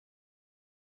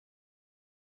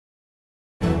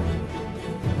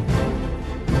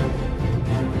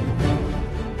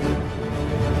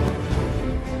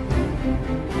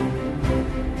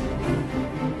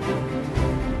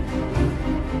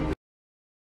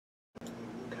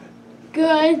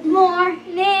Good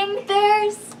morning,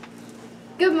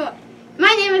 Good morning.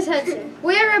 My name is Hudson.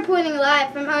 We are reporting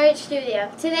live from RH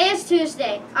Studio. Today is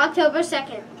Tuesday, October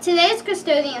 2nd. Today is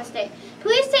Custodians Day.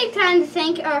 Please take time to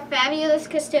thank our fabulous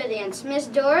custodians, Miss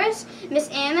Doris, Miss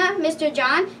Anna, Mr.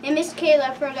 John, and Miss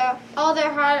Kayla for all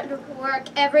their hard work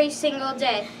every single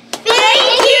day.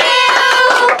 Thank you!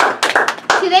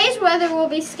 Today's weather will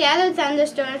be scattered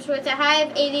thunderstorms with a high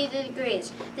of 80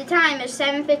 degrees. The time is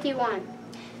 7:51.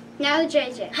 Now to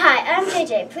JJ. Hi, I'm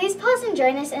JJ. Please pause and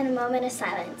join us in a moment of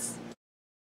silence.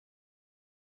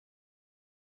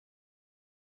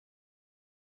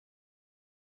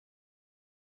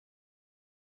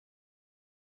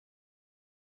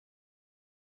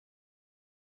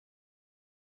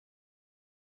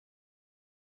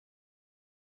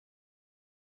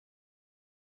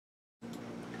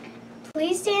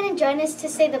 Please stand and join us to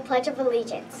say the Pledge of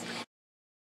Allegiance.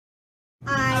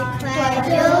 I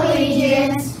pledge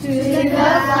allegiance to the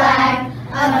flag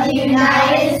of the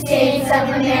United States of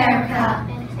America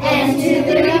and to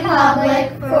the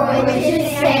republic for which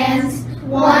it stands,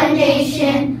 one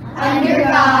nation, under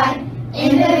God,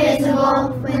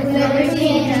 indivisible, with liberty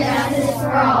and justice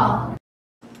for all.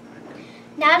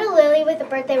 Now to Lily with the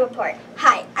birthday report.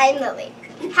 Hi, I'm Lily.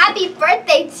 Happy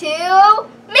birthday to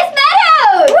Miss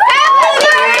Meadows! Happy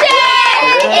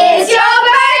birthday! It's your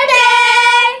birthday!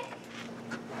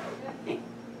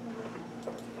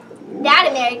 Now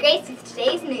to Mary Grace with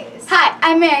today's news. Hi,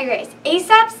 I'm Mary Grace.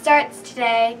 ASAP starts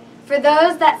today for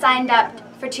those that signed up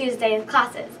for Tuesday's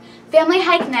classes. Family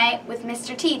hike night with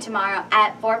Mr. T tomorrow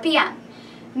at 4 p.m.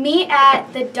 Meet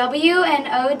at the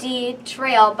W&OD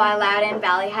Trail by Loudoun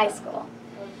Valley High School.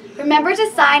 Remember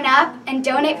to sign up and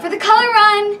donate for the Color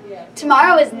Run.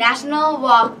 Tomorrow is National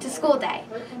Walk to School Day.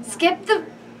 Skip the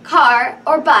car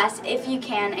or bus if you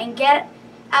can and get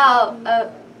out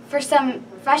for some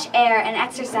fresh air and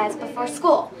exercise before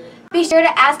school. Be sure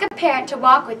to ask a parent to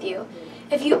walk with you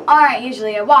if you aren't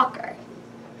usually a walker.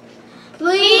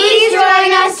 Please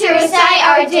join us to recite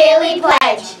our daily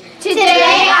pledge.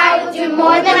 Today I will do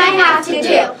more than I have to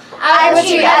do. I will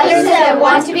treat others as I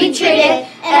want to be treated,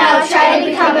 and I will try to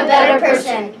become a better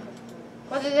person.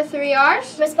 What are the 3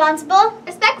 R's? Responsible,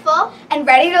 Respectful, And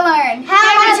ready to learn.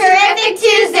 have a terrific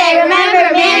Tuesday.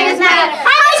 Remember, manners matter.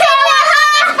 Hi, Charlie!